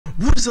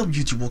What is up,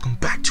 YouTube? Welcome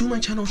back to my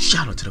channel.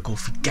 Shout out to the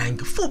Coffee gang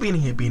for being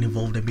here, being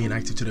involved and being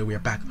active. Today we are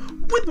back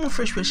with more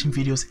fresh reaction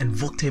videos, and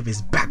Voctave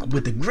is back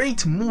with a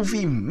great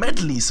movie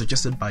medley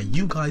suggested by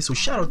you guys. So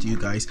shout out to you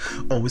guys,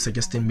 always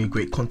suggesting me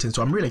great content.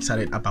 So I'm really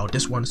excited about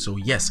this one. So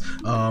yes,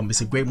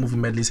 it's a great movie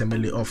medley. It's a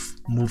medley of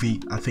movie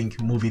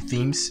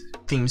theme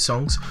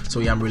songs. So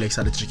yeah, I'm really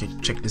excited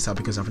to check this out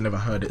because I've never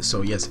heard it.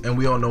 So yes, and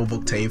we all know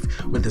Voctave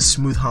with the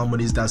smooth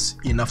harmonies, that's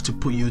enough to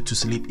put you to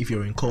sleep. If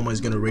you're in coma,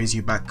 it's gonna raise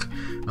you back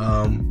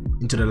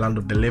into the land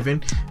of the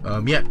living.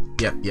 Yep,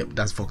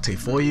 that's Voctave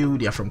for you.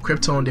 They are from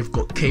Krypton. They've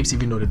got capes,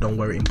 even though they don't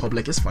wear it in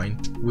public. It's fine,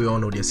 we all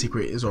know their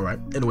secret is all right.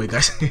 Anyway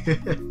guys,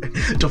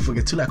 don't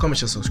forget to like, comment,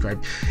 share,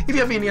 subscribe. If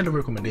you have any other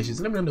recommendations,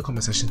 let me know in the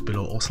comment sections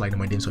below, or slide in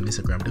my DMs on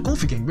Instagram. The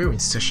Qofyreacts gang, we're in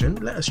session.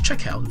 Let us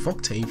check out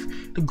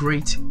Voctave, the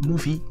great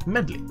movie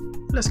medley.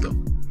 Let's go.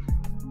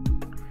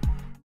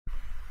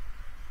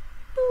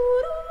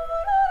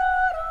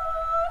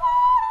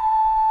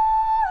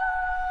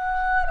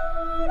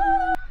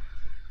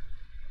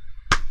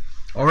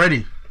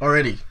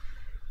 Already.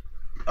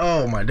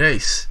 Oh my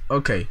days.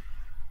 Okay,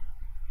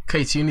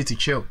 Kate, you need to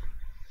chill.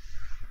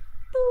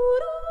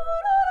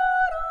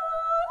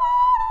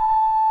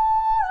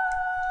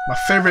 My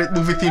favorite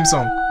movie theme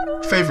song.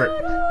 Favorite.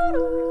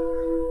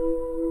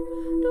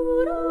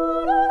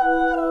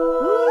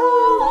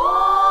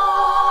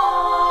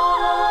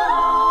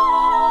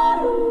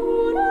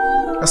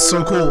 That's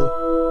so cool.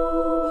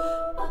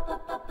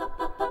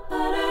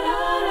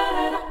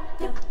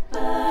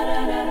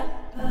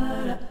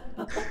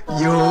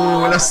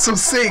 Yo, that's so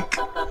sick.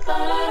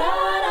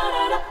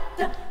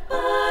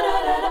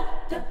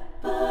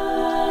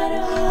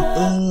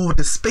 Oh,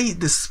 the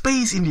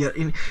space in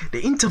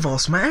the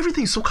intervals, man.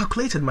 Everything's so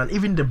calculated, man.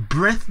 Even the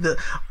breath, the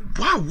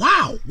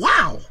wow.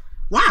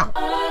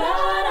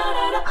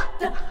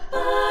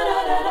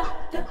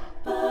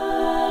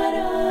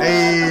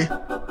 Hey,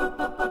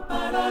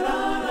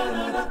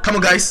 come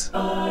on, guys.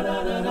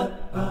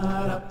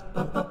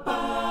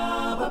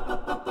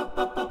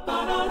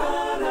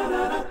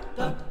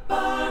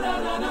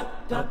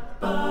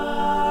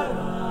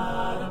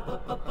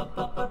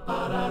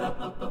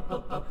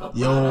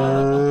 Yo.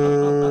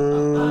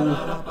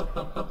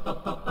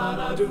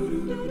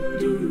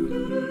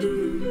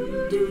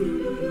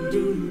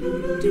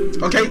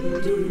 Okay,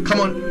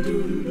 come on.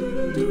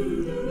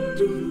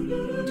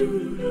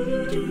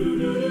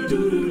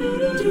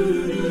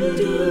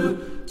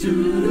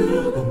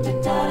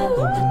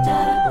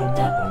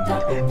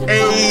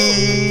 Hey.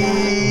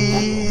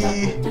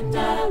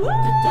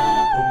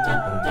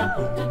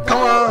 Come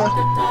on.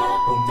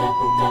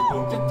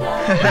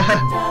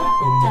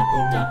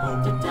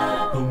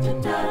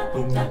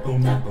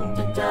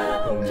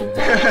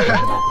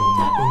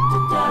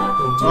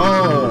 Oh.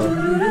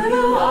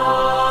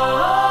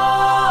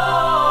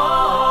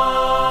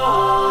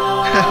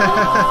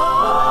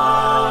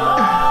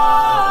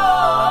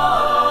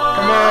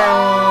 Come on.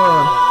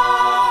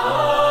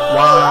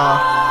 Wow.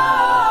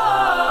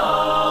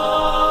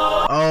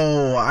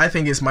 Oh, I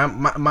think it's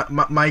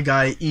my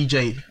guy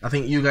EJ. I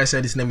think you guys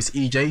said his name is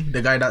EJ,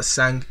 the guy that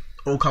sang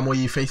 "Oh Come All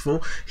Ye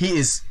Faithful." He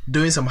is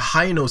doing some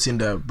high notes in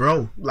there,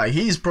 bro. Like,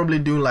 he's probably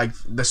doing like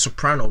the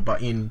soprano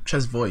but in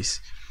chest voice.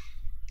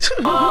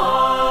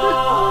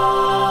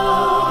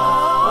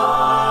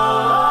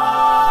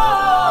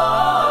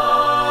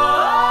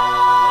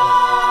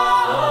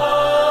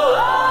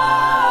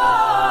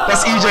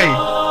 That's EJ.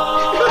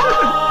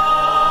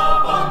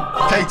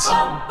 Kate.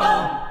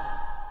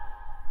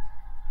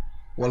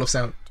 Wall of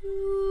sound.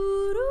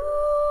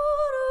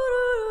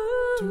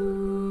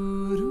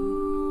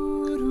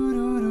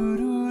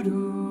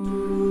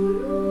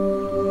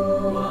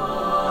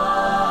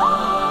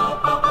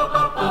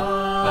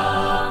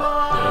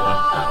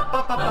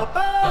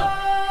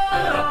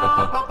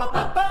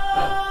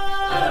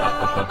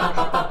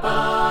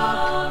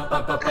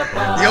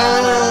 Yo.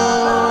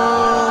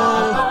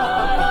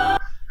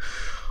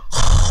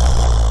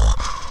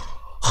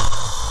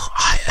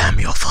 I am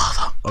your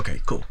father.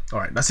 Okay, cool. All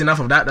right, that's enough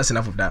of that.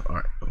 All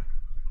right, cool.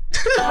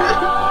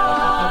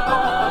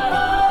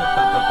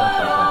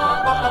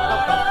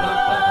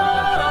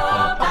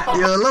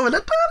 Yo, love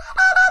it.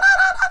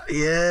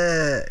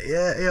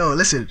 Yeah. Yo,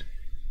 listen.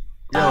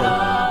 Yo.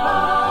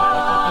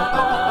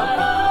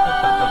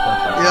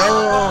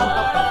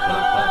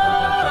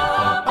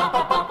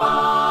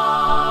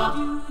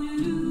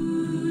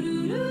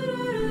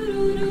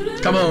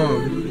 Come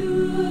on.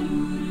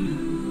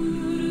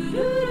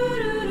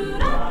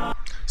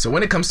 So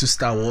when it comes to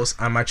Star Wars,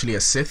 I'm actually a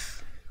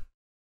Sith.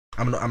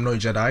 I'm not a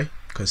Jedi,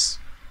 because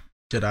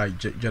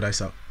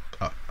Jedi's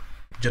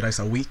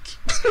are weak.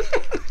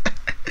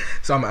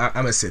 So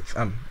I'm a Sith.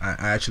 I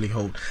actually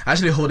hold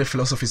the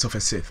philosophies of a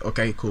Sith.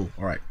 Okay, cool.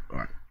 All right.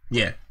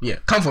 Yeah.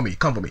 Come for me.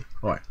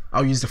 All right.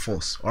 I'll use the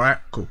Force. All right,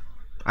 cool.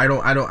 I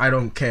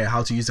don't care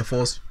how to use the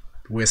Force.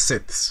 We're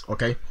Siths.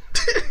 Okay.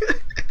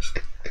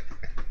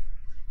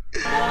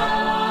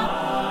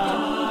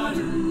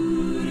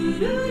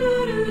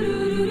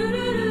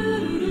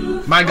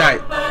 My guy.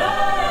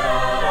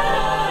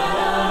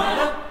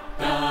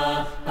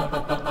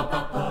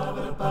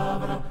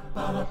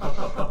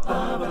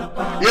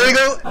 Here we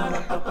go.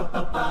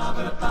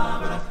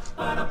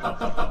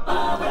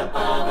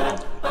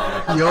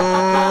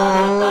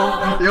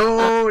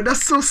 Yo,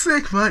 that's so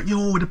sick, man.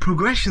 Yo, the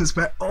progressions,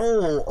 man.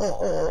 Oh.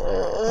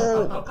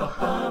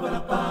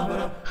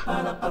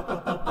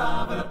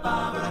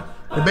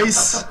 The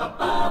bass.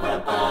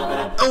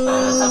 Oh.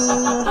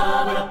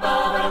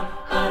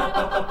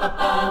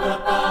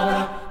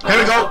 Here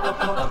we go.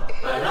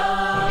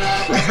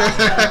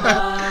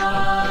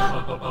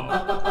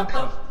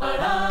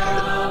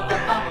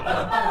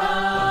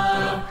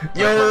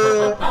 Yo.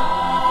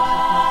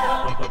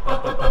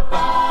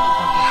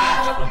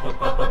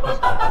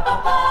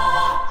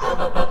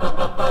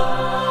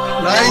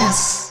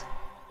 Nice.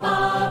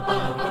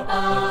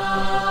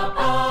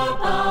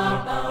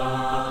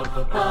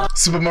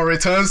 Super Mario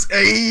returns.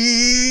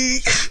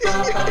 Hey.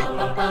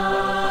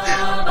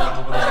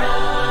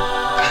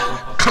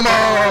 Come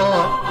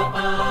on.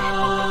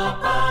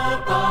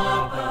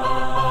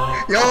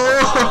 Yo.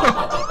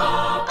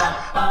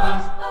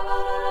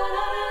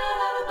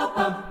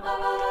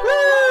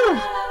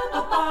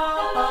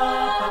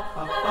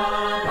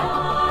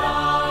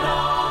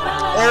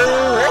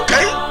 Oh,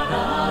 okay.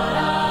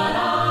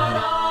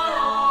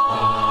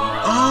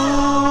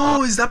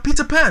 Oh, is that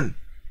Peter Pan?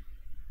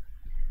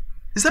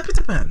 Is that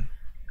Peter Pan?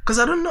 Because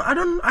I don't know.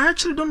 I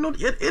actually don't know. It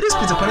is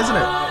Peter Pan, isn't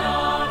it?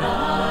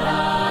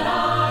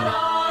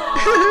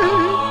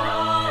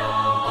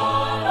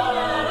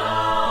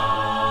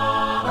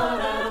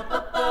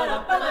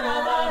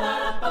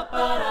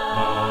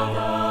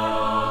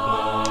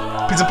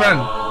 Peter Pan.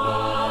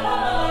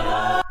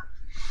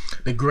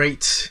 The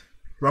great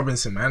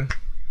Robinson, man.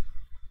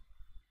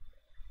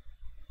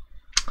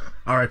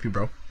 R.I.P.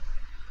 bro.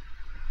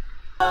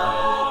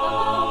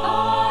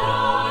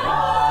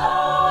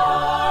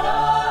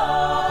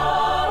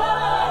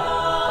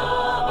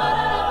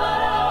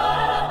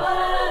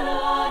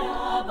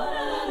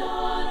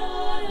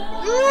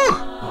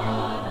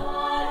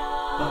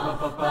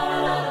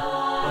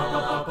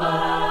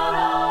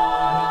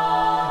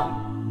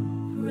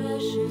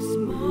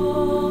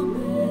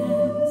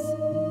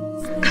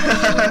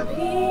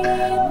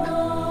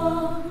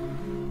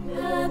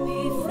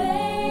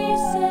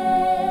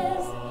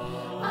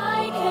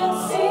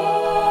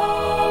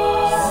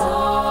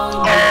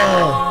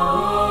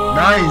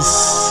 Nice.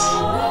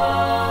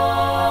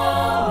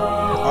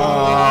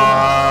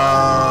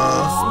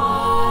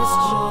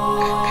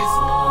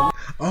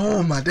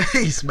 Oh my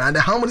days, man.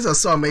 The harmonies are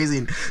so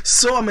amazing.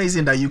 So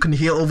amazing that you can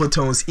hear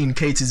overtones in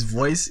Katie's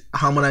voice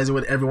harmonizing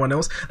with everyone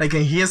else. I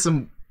can hear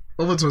some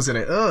overtones in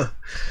it.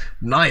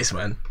 Nice,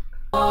 man.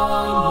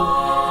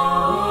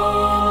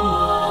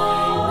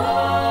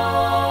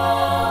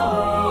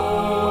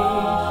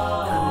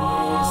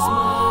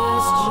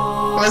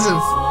 Listen.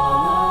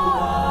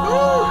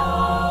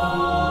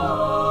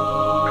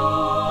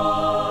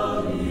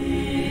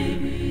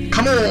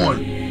 Come on!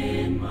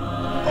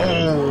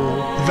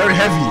 Oh, very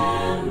heavy.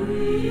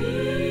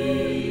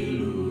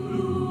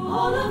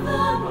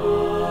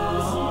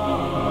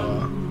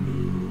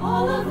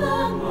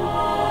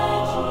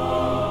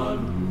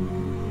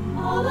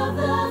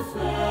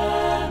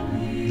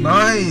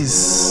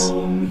 Nice.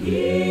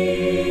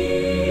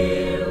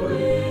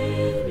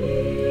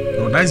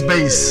 Oh, nice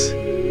bass.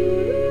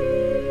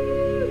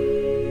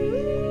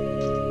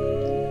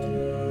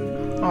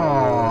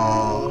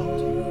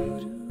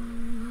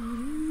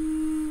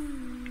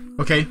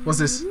 Okay, what's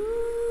this?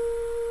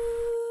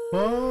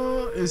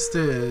 What is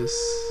this?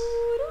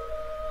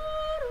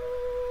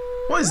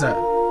 What is that?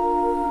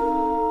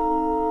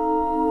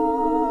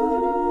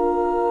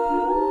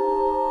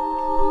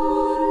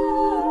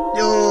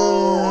 Yo!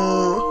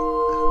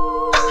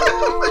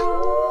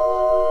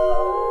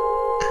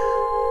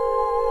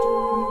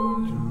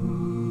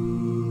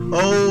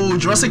 Oh,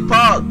 Jurassic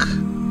Park!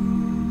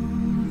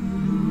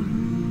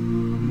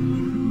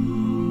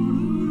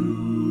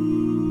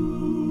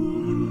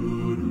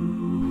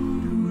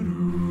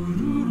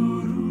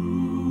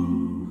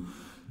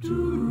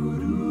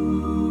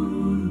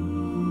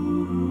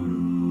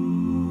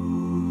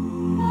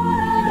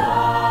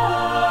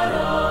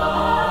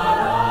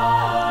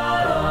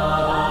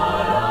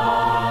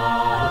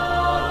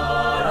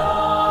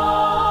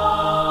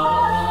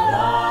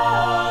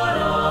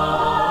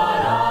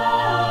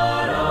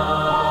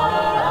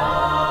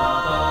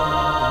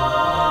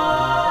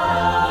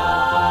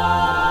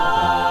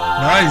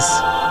 Nice.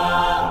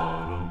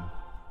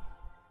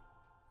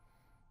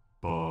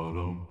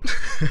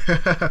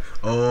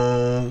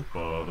 Oh.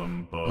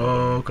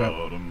 Oh crap.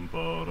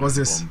 What's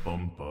this?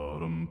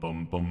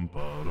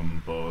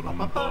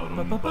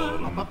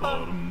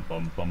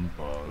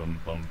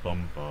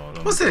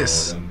 What's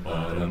this?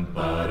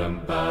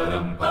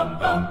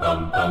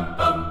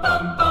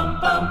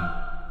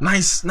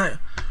 Nice, nice.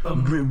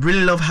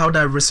 Really love how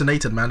that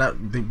resonated, man. That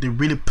they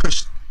really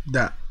pushed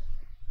that.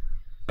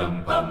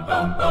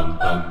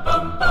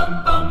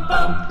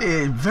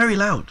 Yeah, very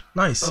loud.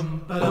 Nice.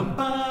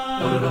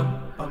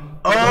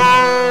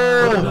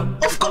 Oh,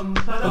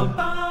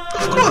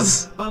 of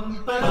course.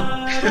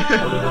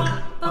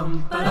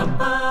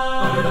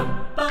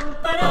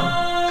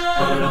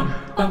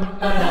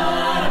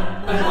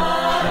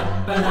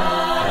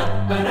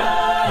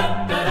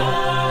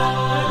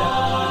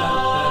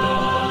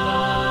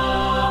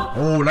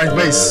 Oh, nice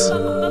bass.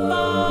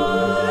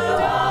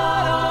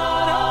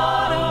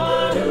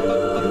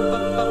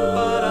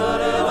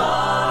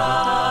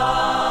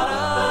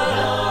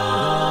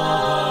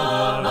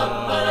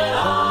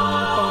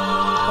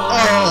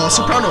 Oh,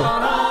 soprano.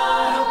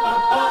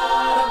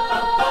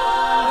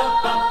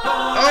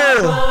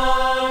 Oh.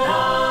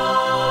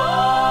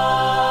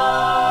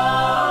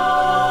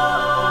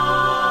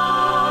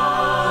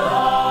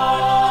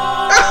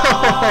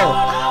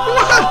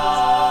 What?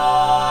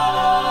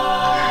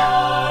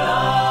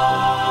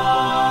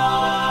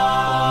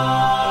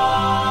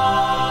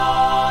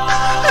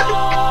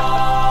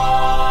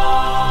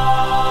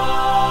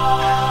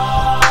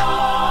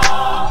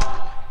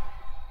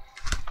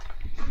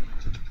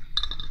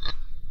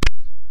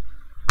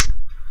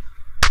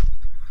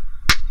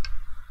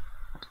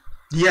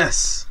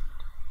 Yes.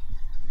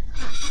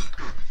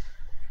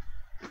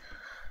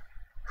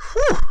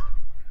 Whew.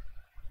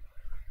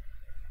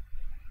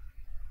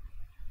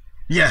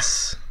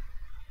 Yes.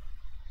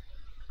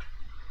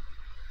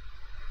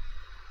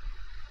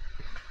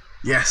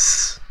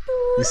 Yes.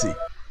 You see.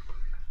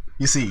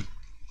 You see.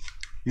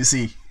 You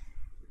see.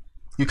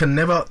 You can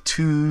never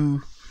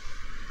you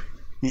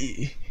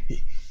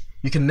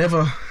can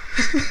never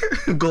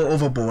go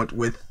overboard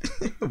with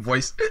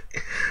voice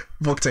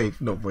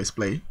Voctave, not voice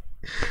play.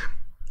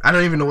 I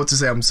don't even know what to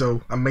say.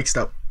 I'm mixed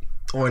up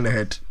all in the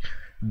head.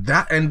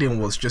 That ending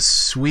was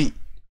just sweet.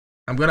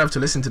 I'm gonna have to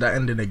listen to that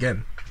ending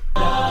again.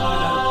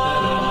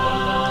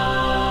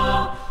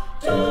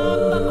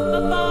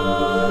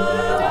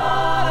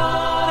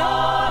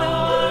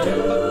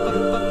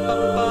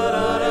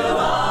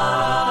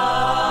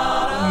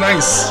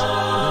 Nice.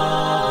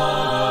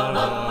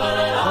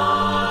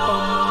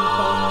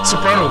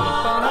 Soprano.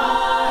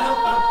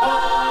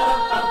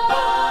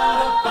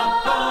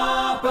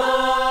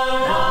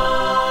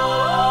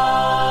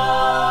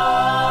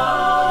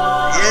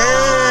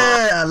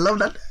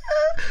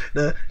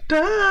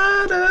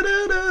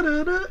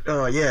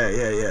 Oh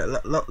yeah.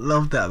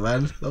 Love that,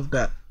 man. Love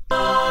that.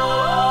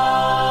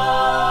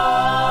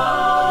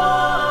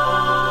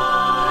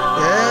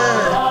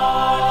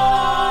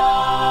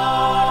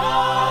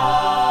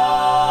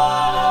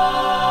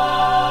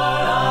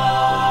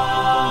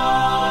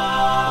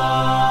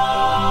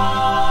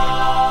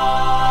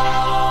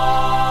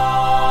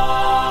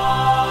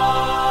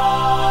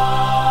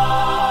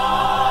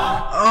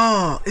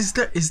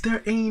 Is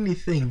there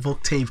anything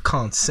Voctave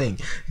can't sing?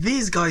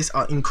 These guys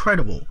are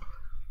incredible.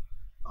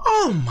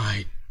 Oh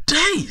my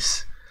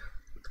days!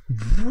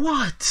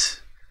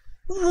 What?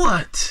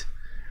 What?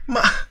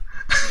 What?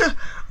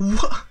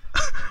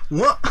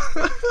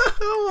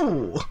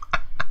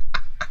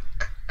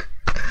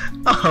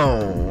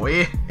 Oh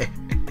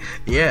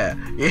yeah.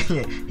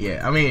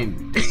 I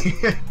mean,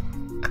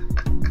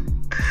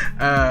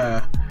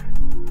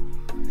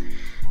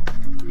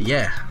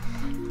 yeah.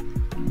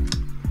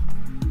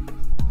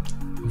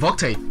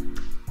 Voctave,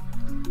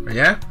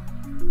 yeah.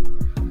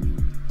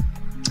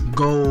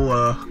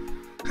 Go.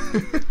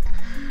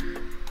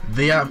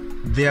 They are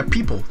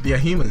people. They are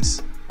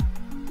humans,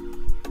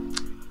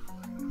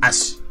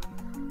 as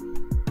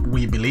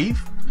we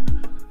believe.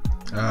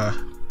 I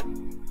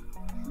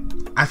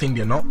think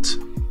they're not.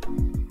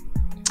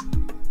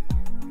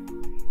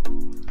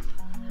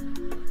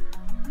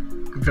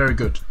 Very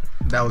good.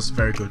 That was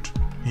very good.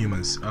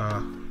 Humans.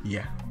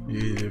 Yeah.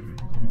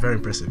 Very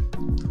impressive.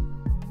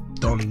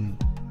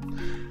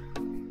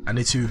 I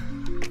need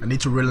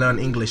to relearn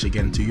English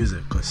again to use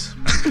it, cause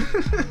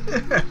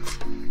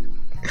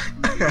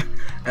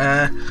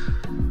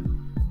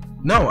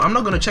no, I'm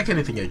not gonna check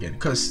anything again,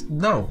 cause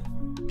no,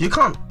 you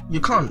can't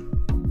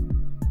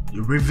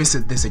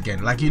revisit this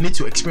again. Like, you need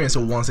to experience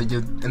it once and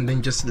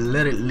then just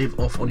let it live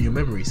off on your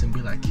memories and be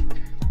like,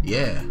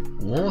 yeah,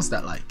 what was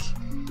that like?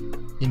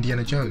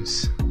 Indiana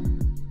Jones.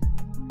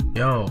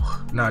 Yo,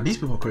 nah, these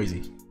people are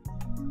crazy.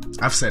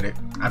 I've said it.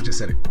 I've just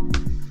said it.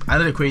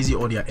 Either they're crazy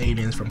or they're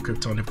aliens from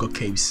Krypton. They've got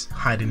caves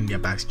hiding in their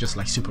backs, just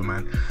like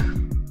Superman.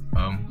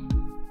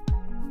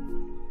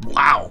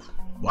 Wow.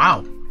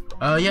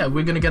 Yeah,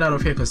 we're gonna get out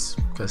of here because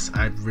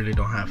I really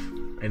don't have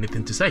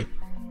anything to say.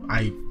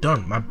 My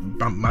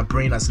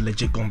brain has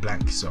legit gone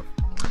blank. So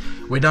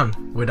we're done.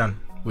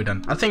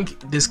 I think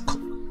this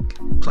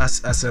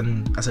class as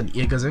an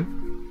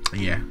orgasm.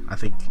 Yeah, I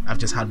think I've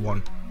just had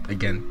one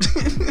again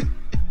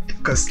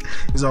because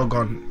it's all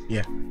gone.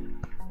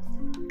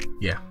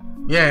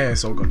 Yeah,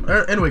 it's all good.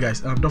 Anyway,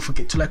 guys, don't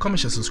forget to like, comment,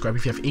 share, subscribe.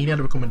 If you have any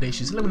other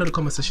recommendations, let me know in the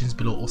comment sections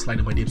below, or slide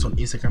in my DMs on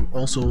Instagram.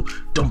 Also,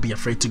 don't be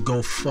afraid to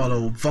go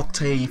follow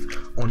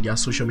Voctave on their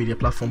social media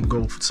platform.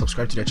 Go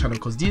subscribe to their channel,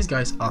 because these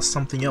guys are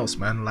something else,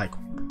 man. Like,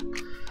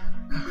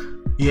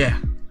 yeah.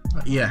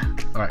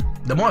 All right.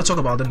 The more I talk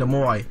about them, the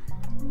more I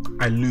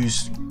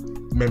lose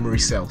memory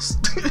cells.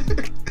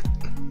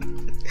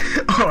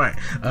 All right.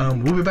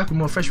 We'll be back with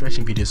more fresh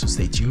reaction videos, so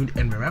stay tuned,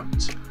 and we're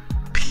out.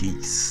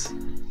 Peace.